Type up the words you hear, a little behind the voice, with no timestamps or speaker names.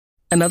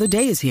Another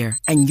day is here,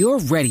 and you're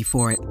ready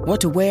for it.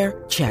 What to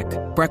wear? Check.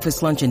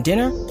 Breakfast, lunch, and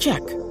dinner? Check.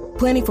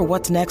 Planning for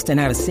what's next and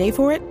how to save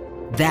for it?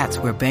 That's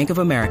where Bank of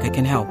America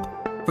can help.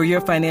 For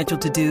your financial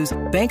to-dos,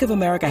 Bank of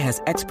America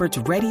has experts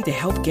ready to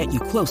help get you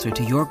closer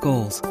to your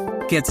goals.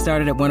 Get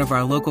started at one of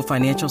our local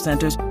financial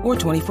centers or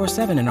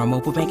 24/7 in our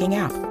mobile banking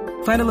app.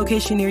 Find a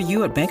location near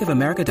you at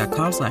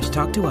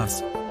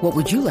bankofamerica.com/talktous. What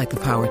would you like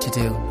the power to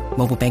do?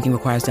 Mobile banking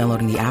requires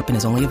downloading the app and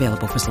is only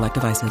available for select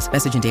devices.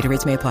 Message and data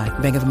rates may apply.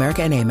 Bank of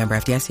America N.A., member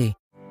FDIC.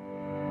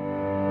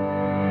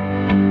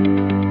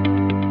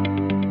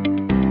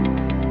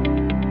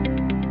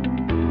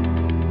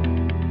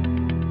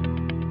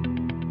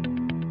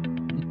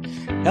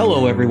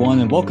 Hello, everyone,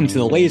 and welcome to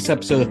the latest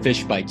episode of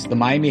Fish Bites, the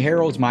Miami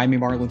Herald's Miami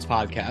Marlins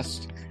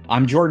podcast.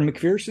 I'm Jordan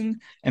McPherson,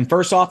 and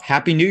first off,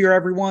 Happy New Year,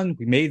 everyone.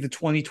 We made the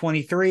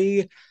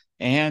 2023,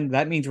 and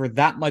that means we're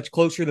that much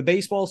closer to the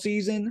baseball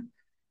season,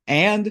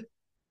 and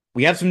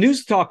we have some news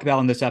to talk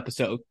about in this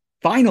episode.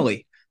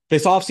 Finally,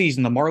 this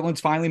offseason, the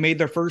Marlins finally made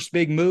their first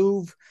big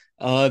move.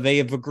 They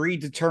have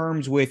agreed to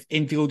terms with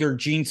infielder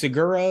Jean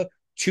Segura,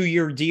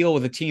 2-year deal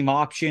with a team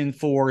option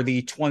for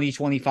the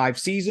 2025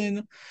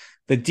 season.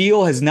 The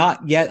deal has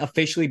not yet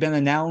officially been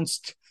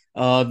announced.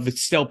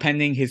 It's still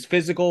pending his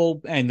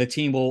physical, and the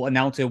team will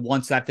announce it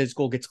once that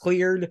physical gets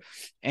cleared.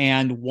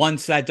 And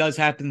once that does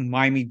happen,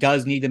 Miami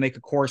does need to make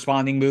a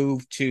corresponding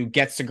move to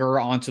get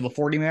Segura onto the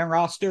 40-man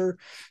roster.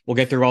 We'll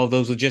get through all of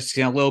those logistics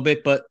in a little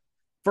bit, but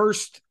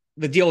first,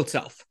 the deal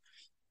itself.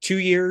 2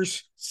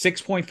 years,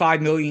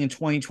 $6.5 million in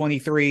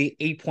 2023,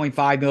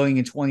 $8.5 million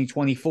in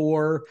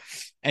 2024,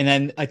 and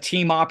then a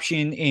team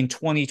option in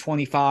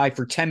 2025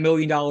 for $10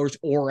 million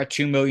or a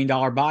 $2 million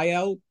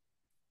buyout.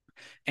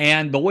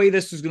 And the way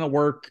this is going to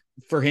work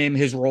for him,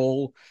 his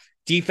role,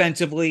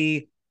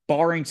 defensively,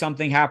 barring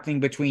something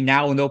happening between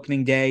now and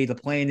opening day, the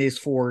plan is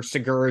for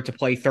Segura to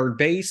play third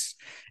base.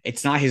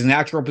 It's not his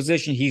natural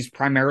position. He's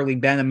primarily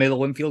been a middle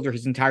infielder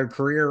his entire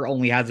career,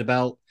 only has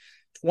about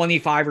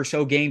 25 or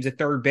so games at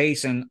third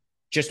base, and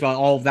just about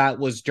all of that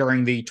was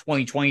during the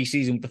 2020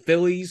 season with the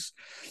Phillies.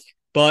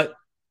 But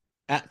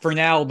for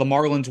now, the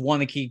Marlins want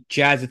to keep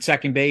Jazz at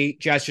second base,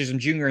 Jazz Chisholm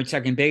Jr. at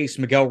second base,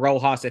 Miguel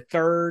Rojas at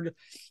third,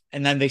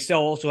 and then they still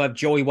also have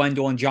Joey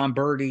Wendle and Jon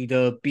Berti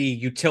to be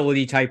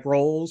utility-type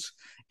roles.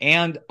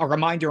 And a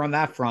reminder on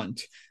that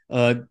front,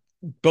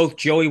 both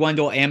Joey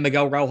Wendle and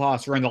Miguel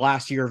Rojas are in the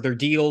last year of their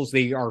deals.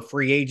 They are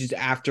free agents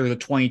after the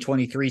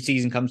 2023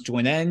 season comes to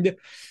an end.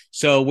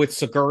 So with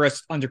Segura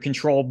under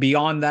control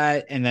beyond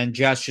that, and then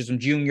Jazz Chisholm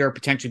Jr.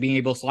 potentially being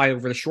able to slide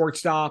over the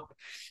shortstop,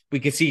 we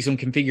could see some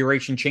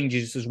configuration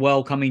changes as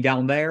well coming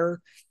down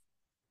there.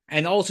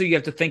 And also you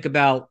have to think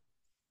about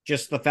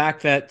just the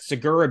fact that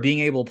Segura being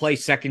able to play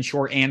second,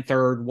 short, and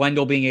third,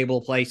 Wendle being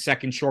able to play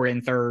second, short,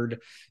 and third,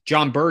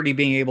 Jon Berti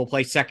being able to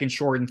play second,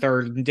 short, and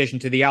third, in addition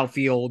to the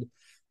outfield,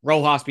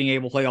 Rojas being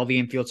able to play all the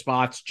infield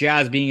spots,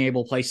 Jazz being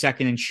able to play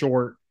second and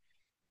short.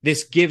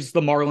 This gives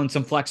the Marlins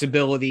some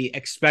flexibility,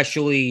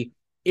 especially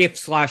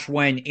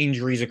if/when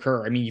injuries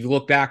occur. I mean, you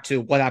look back to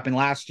what happened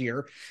last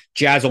year.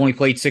 Jazz only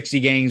played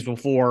 60 games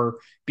before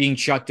being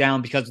shut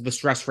down because of the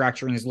stress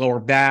fracture in his lower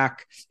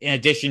back, in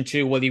addition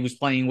to what he was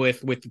playing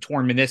with the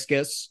torn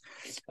meniscus.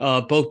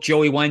 Both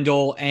Joey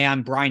Wendle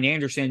and Brian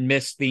Anderson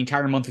missed the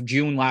entire month of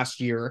June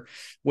last year,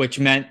 which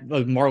meant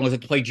the Marlins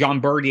had to play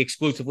Jon Berti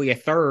exclusively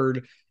at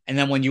third. And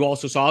then when you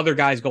also saw other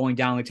guys going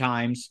down at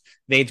times,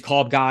 they'd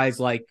call guys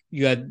like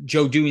you had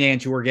Joe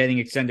Dunant who were getting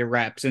extended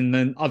reps, and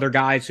then other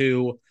guys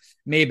who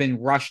may have been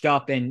rushed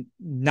up and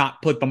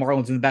not put the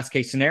Marlins in the best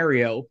case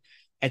scenario.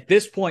 At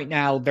this point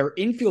now, their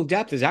infield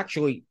depth is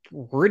actually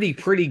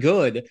pretty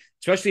good,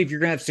 especially if you're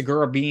going to have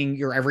Segura being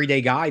your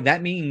everyday guy.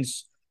 That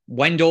means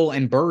Wendle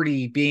and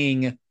Berti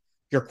being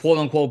your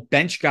quote-unquote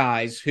bench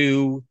guys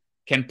who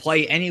can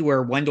play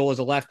anywhere. Wendle is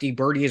a lefty,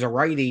 Berti is a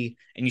righty,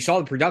 and you saw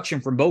the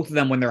production from both of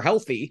them when they're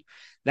healthy.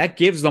 That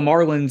gives the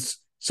Marlins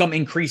some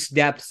increased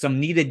depth, some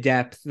needed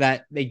depth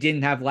that they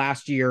didn't have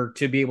last year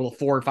to be able to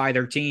fortify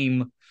their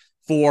team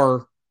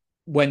for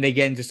when they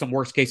get into some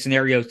worst-case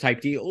scenarios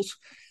type deals.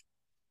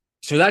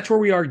 So that's where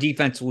we are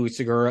defensively with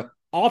Segura.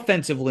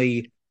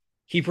 Offensively,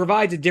 he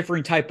provides a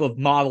different type of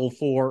model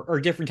or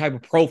different type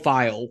of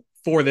profile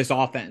for this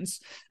offense.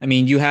 I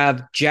mean, you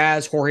have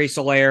Jazz, Jorge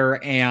Soler,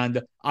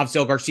 and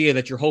Avisail Garcia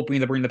that you're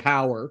hoping to bring the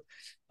power.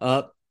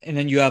 And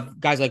then you have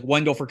guys like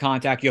Wendle for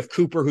contact. You have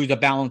Cooper, who's a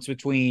balance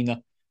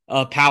between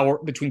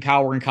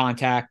power and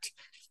contact.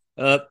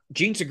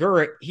 Jean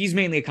Segura, he's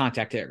mainly a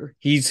contact hitter.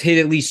 He's hit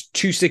at least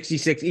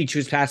 266 each of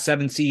his past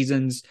 7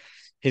 seasons.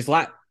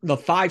 The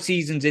 5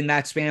 seasons in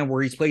that span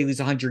where he's played at least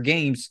 100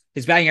 games,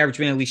 his batting average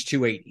has been at least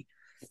 280.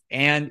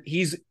 And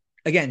he's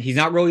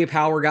not really a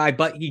power guy,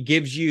 but he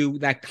gives you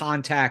that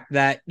contact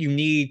that you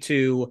need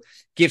to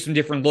give some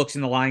different looks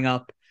in the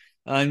lineup.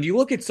 And you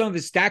look at some of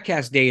his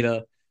StatCast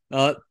data,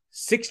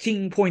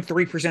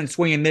 16.3%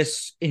 swing and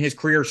miss in his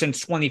career since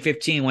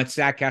 2015 when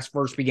StatCast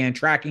first began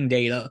tracking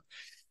data.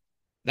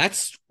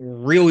 That's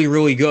really,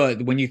 really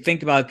good when you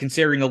think about it,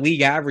 considering the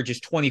league average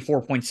is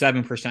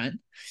 24.7%.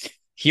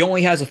 He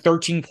only has a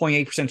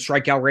 13.8%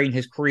 strikeout rate in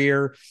his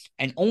career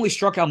and only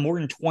struck out more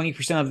than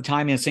 20% of the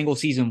time in a single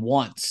season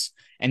once.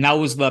 And that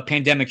was the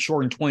pandemic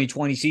shortened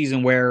 2020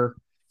 season where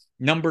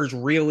numbers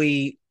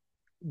really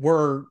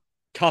were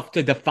tough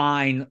to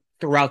define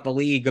throughout the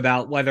league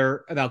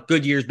about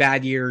good years,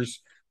 bad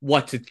years,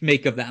 what to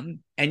make of them.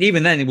 And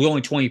even then, it was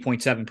only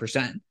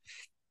 20.7%.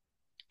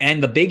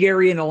 And the big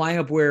area in the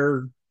lineup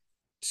where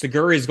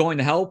Segura is going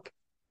to help,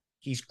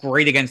 he's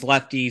great against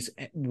lefties,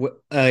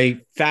 a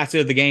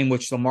facet of the game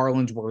which the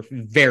Marlins were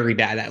very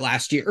bad at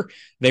last year.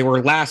 They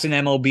were last in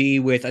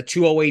MLB with a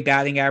 208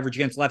 batting average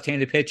against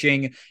left-handed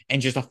pitching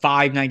and just a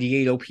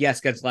 598 OPS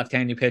against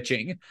left-handed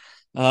pitching.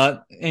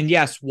 And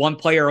yes, one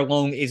player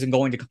alone isn't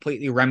going to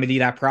completely remedy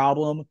that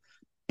problem.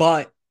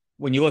 But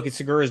when you look at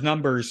Segura's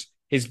numbers,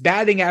 his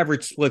batting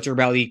average splits are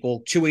about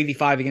equal,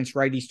 285 against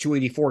righties,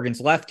 284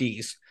 against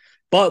lefties.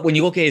 But when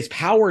you look at his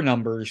power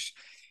numbers,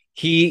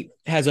 he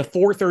has a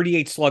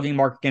 438 slugging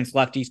mark against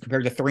lefties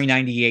compared to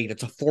 398.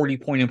 That's a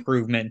 40-point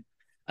improvement.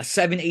 A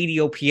 780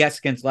 OPS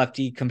against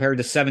lefty compared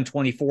to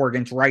 724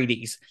 against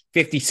righties.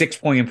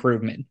 56-point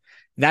improvement.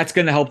 That's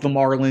going to help the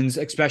Marlins,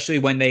 especially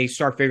when they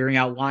start figuring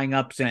out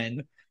lineups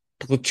and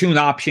platoon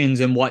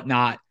options and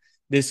whatnot.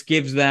 This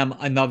gives them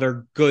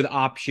another good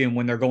option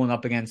when they're going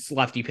up against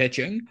lefty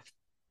pitching.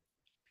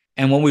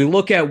 And when we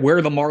look at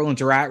where the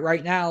Marlins are at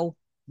right now,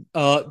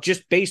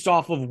 just based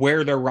off of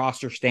where their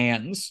roster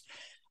stands,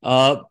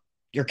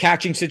 your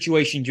catching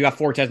situation, you have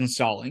Fortes and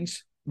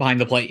Stallings behind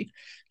the plate.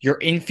 Your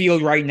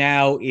infield right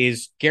now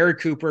is Gary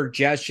Cooper,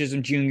 Jazz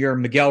Chisholm Jr.,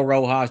 Miguel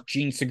Rojas,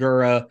 Gene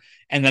Segura,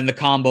 and then the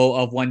combo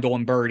of Wendell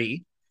and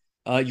Birdie.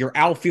 Your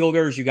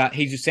outfielders, you got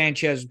Jesus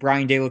Sanchez,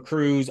 Brian De La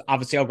Cruz,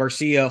 Avisail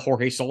Garcia,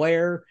 Jorge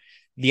Soler.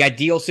 The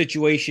ideal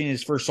situation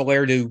is for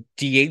Soler to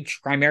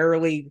DH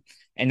primarily,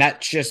 and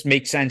that just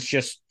makes sense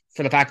just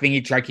for the fact that they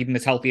need to try to keep him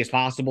as healthy as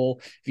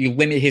possible. If you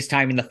limit his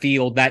time in the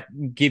field, that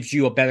gives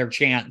you a better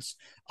chance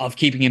of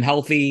keeping him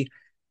healthy.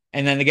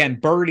 And then again,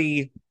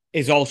 Birdie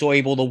is also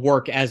able to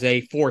work as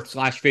a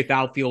 4th/5th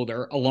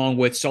outfielder along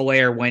with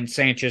Soler when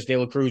Sanchez, De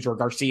La Cruz, or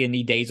Garcia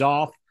need days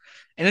off.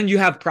 And then you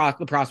have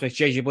the prospects,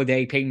 JJ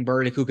Bleday, Peyton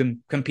Burdick, who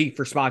can compete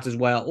for spots as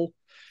well.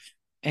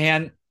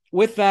 And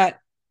with that,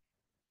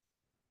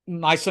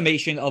 my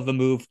summation of the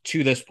move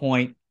to this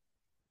point,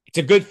 it's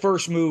a good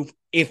first move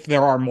if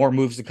there are more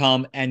moves to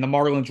come. And the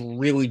Marlins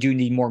really do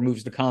need more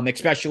moves to come,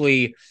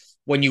 especially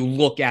when you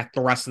look at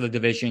the rest of the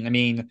division. I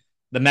mean,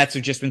 the Mets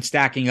have just been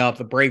stacking up.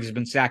 The Braves have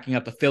been stacking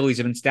up. The Phillies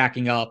have been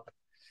stacking up.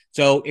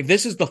 So if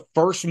this is the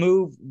first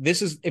move,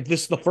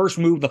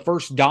 the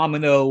first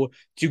domino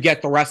to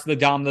get the rest of the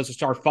dominoes to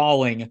start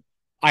falling,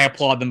 I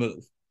applaud the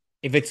move.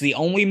 If it's the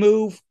only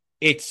move,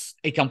 it's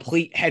a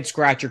complete head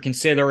scratcher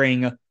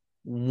considering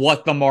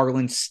what the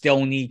Marlins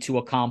still need to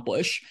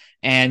accomplish.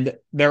 And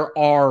there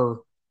are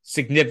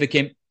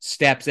significant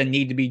steps that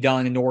need to be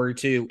done in order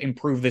to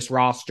improve this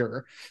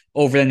roster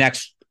over the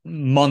next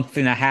month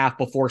and a half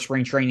before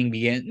spring training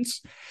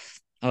begins.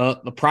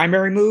 The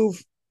primary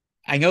move,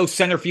 I know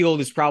center field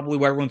is probably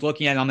where everyone's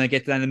looking at, and I'm going to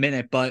get to that in a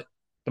minute, but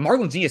the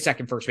Marlins need a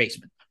second first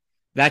baseman.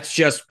 That's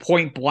just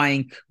point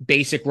blank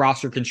basic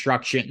roster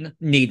construction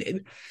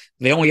needed.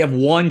 They only have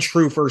one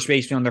true first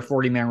baseman on their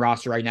 40-man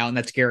roster right now, and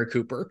that's Gary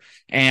Cooper.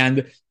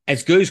 And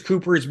as good as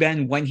Cooper has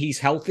been when he's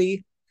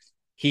healthy,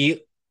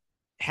 he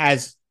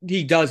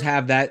does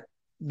have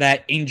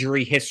that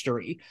injury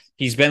history.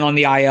 He's been on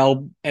the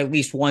IL at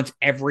least once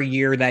every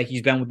year that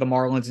he's been with the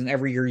Marlins, and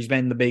every year he's been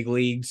in the big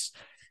leagues.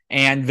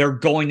 And they're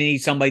going to need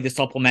somebody to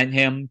supplement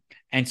him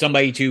and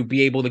somebody to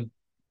be able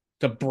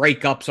to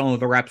break up some of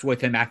the reps with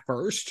him at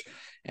first.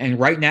 And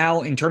right now,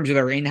 in terms of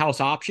their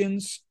in-house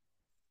options,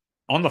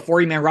 on the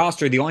 40-man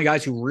roster, the only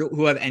guys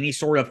who have any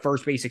sort of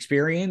first base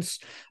experience,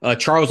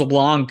 Charles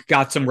LeBlanc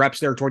got some reps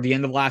there toward the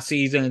end of last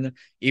season,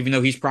 even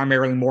though he's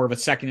primarily more of a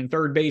second and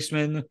third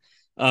baseman.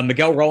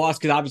 Miguel Rojas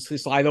could obviously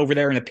slide over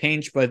there in a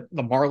pinch, but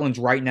the Marlins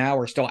right now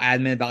are still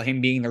adamant about him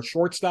being their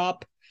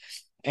shortstop.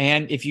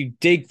 And if you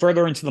dig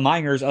further into the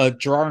minors,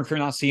 Gerard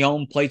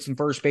Encarnacion played some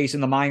first base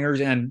in the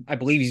minors, and I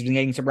believe he's been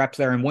getting some reps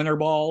there in winter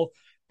ball,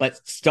 but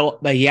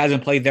he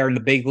hasn't played there in the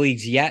big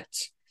leagues yet.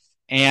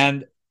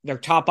 And their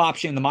top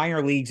option in the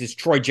minor leagues is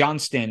Troy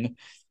Johnston,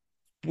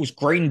 who was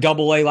great in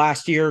Double-A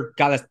last year,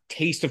 got a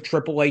taste of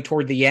Triple-A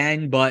toward the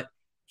end, but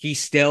he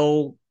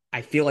still,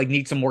 I feel like,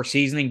 needs some more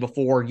seasoning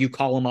before you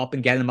call him up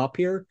and get him up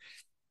here.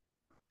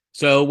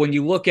 So when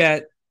you look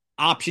at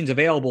options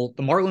available,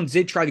 the Marlins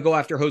did try to go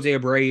after Jose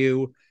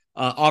Abreu,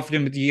 offered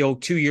him a deal,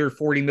 2-year,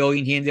 $40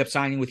 million. He ended up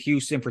signing with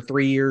Houston for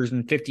 3 years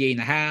and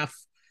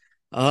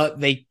 $58.5.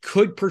 They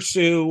could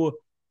pursue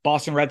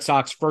Boston Red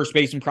Sox first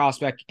baseman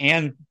prospect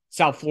and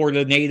South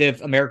Florida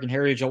native American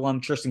Heritage alum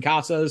Tristan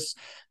Casas.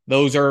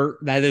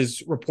 That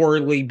has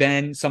reportedly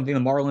been something the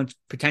Marlins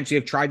potentially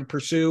have tried to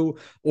pursue,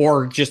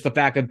 or just the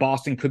fact that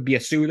Boston could be a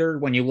suitor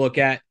when you look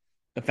at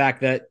the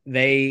fact that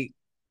they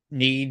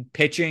need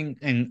pitching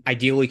and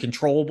ideally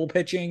controllable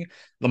pitching.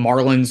 The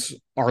Marlins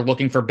are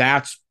looking for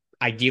bats,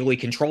 ideally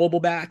controllable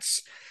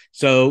bats.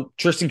 So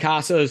Tristan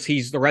Casas,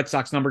 he's the Red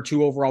Sox number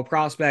 2 overall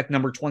prospect,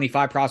 number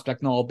 25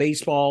 prospect in all of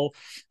baseball,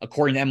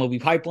 according to MLB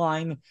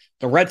Pipeline.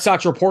 The Red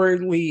Sox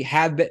reportedly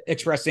have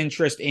expressed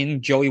interest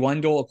in Joey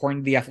Wendle, according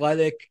to The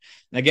Athletic.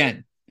 And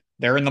again,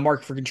 they're in the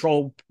market for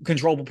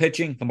controllable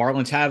pitching. The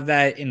Marlins have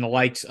that in the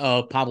likes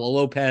of Pablo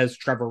Lopez,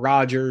 Trevor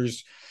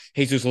Rogers,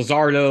 Jesus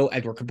Luzardo,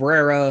 Edward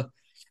Cabrera.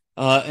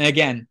 And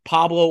again,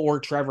 Pablo or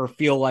Trevor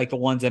feel like the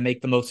ones that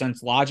make the most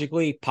sense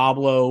logically.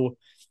 Pablo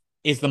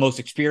is the most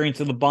experienced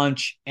of the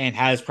bunch and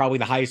has probably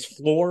the highest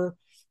floor.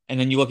 And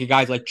then you look at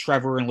guys like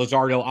Trevor and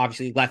Luzardo,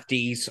 obviously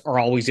lefties are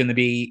always going to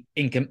be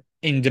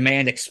in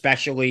demand,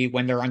 especially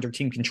when they're under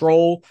team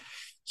control.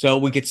 So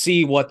we could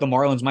see what the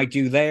Marlins might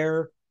do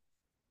there.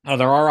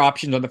 There are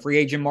options on the free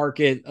agent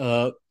market.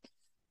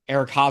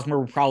 Eric Hosmer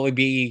would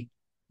probably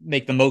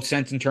make the most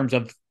sense in terms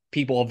of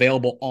people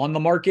available on the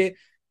market,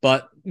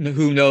 but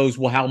who knows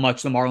how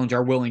much the Marlins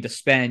are willing to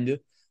spend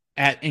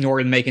in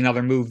order to make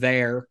another move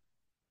there.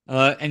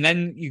 And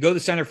then you go to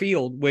center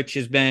field, which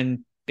has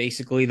been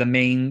basically the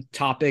main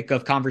topic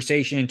of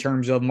conversation in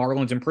terms of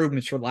Marlins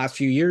improvements for the last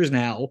few years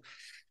now.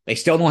 They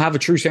still don't have a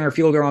true center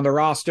fielder on the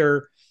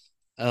roster.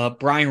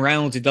 Brian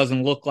Reynolds, it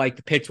doesn't look like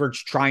the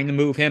Pittsburgh's trying to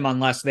move him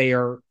unless they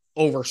are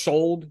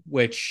oversold,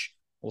 which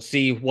we'll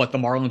see what the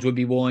Marlins would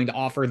be willing to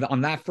offer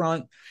on that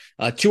front.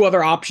 2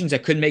 other options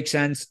that could make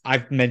sense.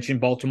 I've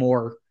mentioned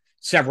Baltimore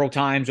several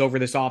times over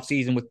this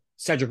offseason with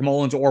Cedric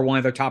Mullins or one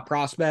of their top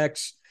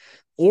prospects.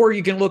 Or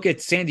you can look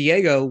at San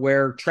Diego,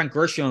 where Trent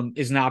Grisham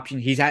is an option.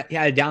 He had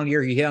a down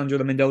year. He hit under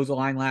the Mendoza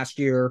line last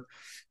year,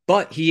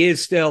 but he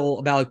is still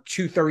about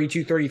 230,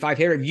 235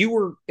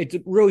 hitter.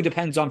 It really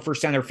depends on for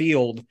center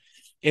field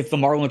if the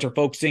Marlins are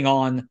focusing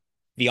on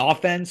the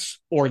offense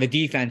or the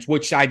defense,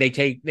 which side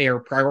they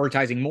are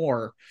prioritizing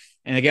more.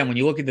 And again, when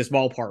you look at this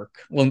ballpark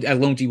at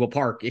Lone Depot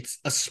Park, it's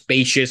a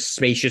spacious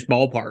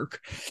ballpark.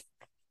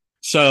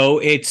 So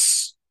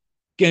it's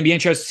going to be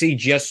interesting to see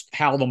just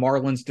how the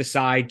Marlins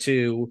decide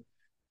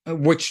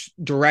which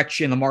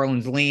direction the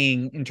Marlins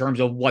lean in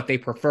terms of what they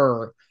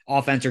prefer,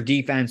 offense or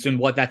defense, and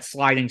what that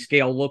sliding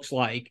scale looks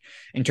like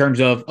in terms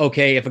of,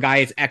 okay, if a guy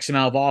has X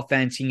amount of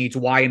offense, he needs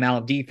Y amount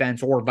of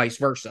defense, or vice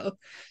versa,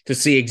 to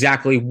see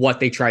exactly what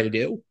they try to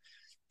do.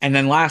 And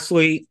then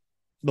lastly,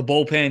 the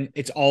bullpen,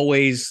 it's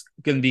always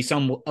going to be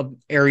some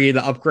area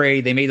to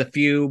upgrade. They made a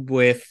few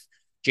with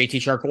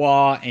JT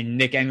Chargois and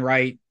Nick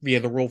Enright via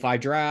the Rule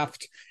 5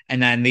 draft,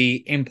 and then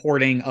the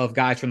importing of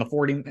guys from the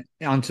 40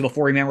 onto the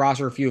 40-man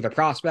roster, a few of their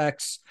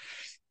prospects.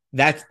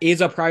 That is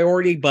a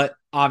priority, but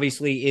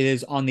obviously it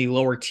is on the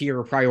lower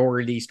tier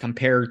priorities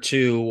compared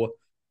to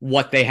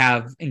what they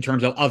have in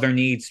terms of other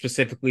needs,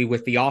 specifically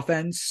with the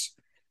offense.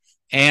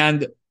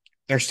 And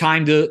there's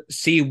time to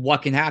see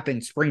what can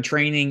happen. Spring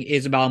training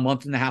is about a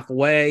month and a half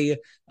away.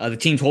 The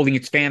team's holding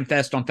its Fan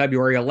Fest on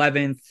February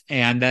 11th,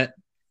 and that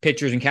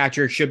pitchers and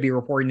catchers should be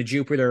reporting to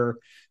Jupiter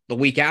the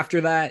week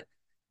after that.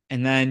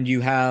 And then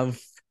you have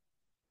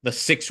the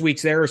 6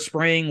 weeks there of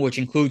spring, which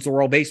includes the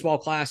World Baseball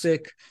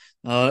Classic.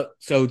 So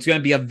it's going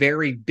to be a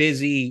very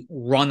busy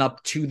run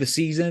up to the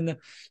season.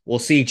 We'll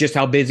see just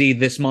how busy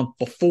this month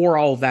before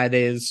all of that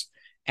is,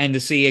 and to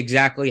see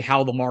exactly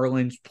how the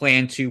Marlins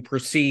plan to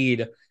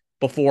proceed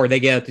before they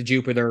get out to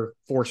Jupiter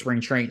for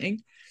spring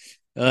training.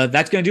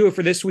 That's going to do it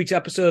for this week's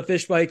episode of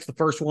Fish Bites, the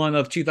first one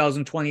of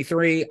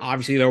 2023.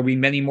 Obviously, there will be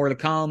many more to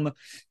come.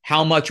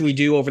 How much we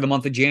do over the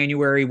month of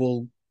January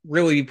will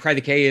really be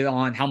predicated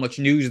on how much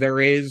news there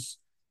is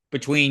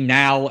between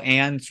now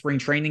and spring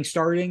training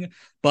starting.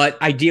 But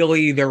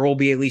ideally, there will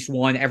be at least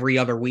one every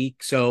other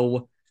week.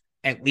 So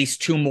at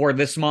least 2 more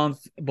this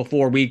month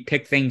before we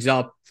pick things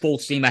up full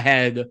steam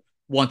ahead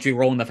once we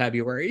roll into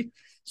February.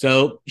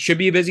 So should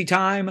be a busy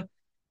time.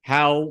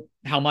 How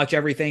much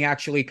everything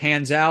actually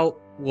pans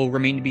out will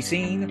remain to be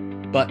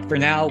seen. But for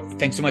now,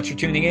 thanks so much for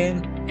tuning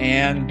in,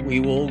 and we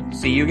will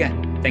see you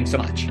again. Thanks so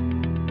much.